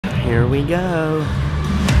Here we go.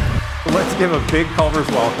 Let's give a big Culver's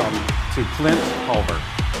welcome to Clint Pulver.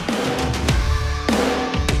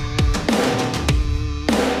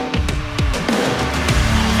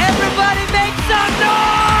 Everybody make some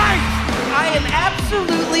noise! I am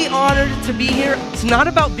absolutely honored to be here. It's not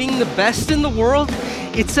about being the best in the world.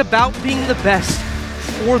 It's about being the best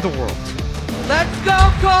for the world. Let's go,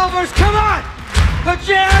 Culvers! Come on! Put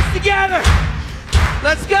your hands together!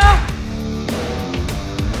 Let's go!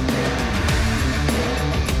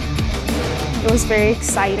 It was very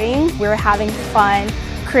exciting. We were having fun,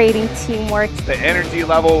 creating teamwork. The energy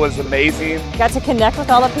level was amazing. Got to connect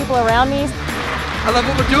with all the people around me. I love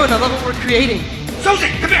what we're doing. I love what we're creating. Susie,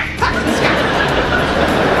 come here!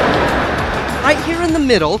 Right here in the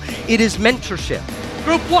middle, it is mentorship.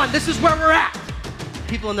 Group 1, this is where we're at.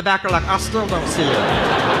 People in the back are like, I still don't see it.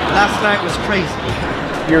 Last night was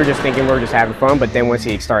crazy. You were just thinking we were just having fun, but then once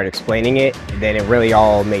he started explaining it, then it really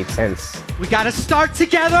all made sense. We gotta start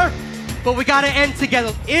together, but we gotta end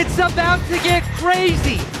together. It's about to get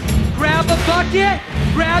crazy. Grab a bucket,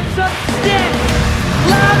 grab some sticks.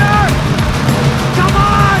 Louder! Come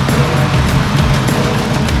on!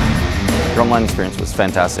 Drumline experience was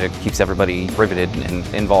fantastic. Keeps everybody riveted and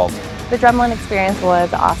involved. The Drumline experience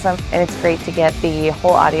was awesome, and it's great to get the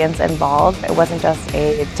whole audience involved. It wasn't just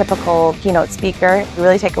a typical keynote speaker. We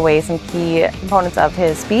really take away some key components of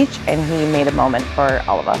his speech, and he made a moment for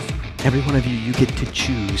all of us. Every one of you, you get to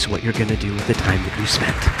choose what you're gonna do with the time that you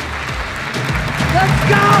spent. Let's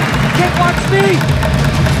go! Okay, watch me!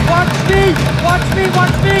 Watch me! Watch me!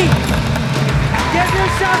 Watch me! Give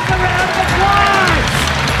yourself a round of applause!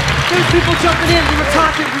 There's people jumping in, we were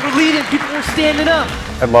talking, we were leading, people were standing up.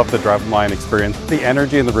 I love the Drumline experience. The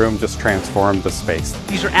energy in the room just transformed the space.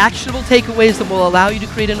 These are actionable takeaways that will allow you to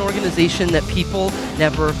create an organization that people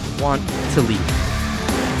never want to leave.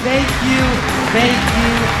 Thank you, thank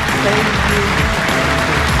you, thank you.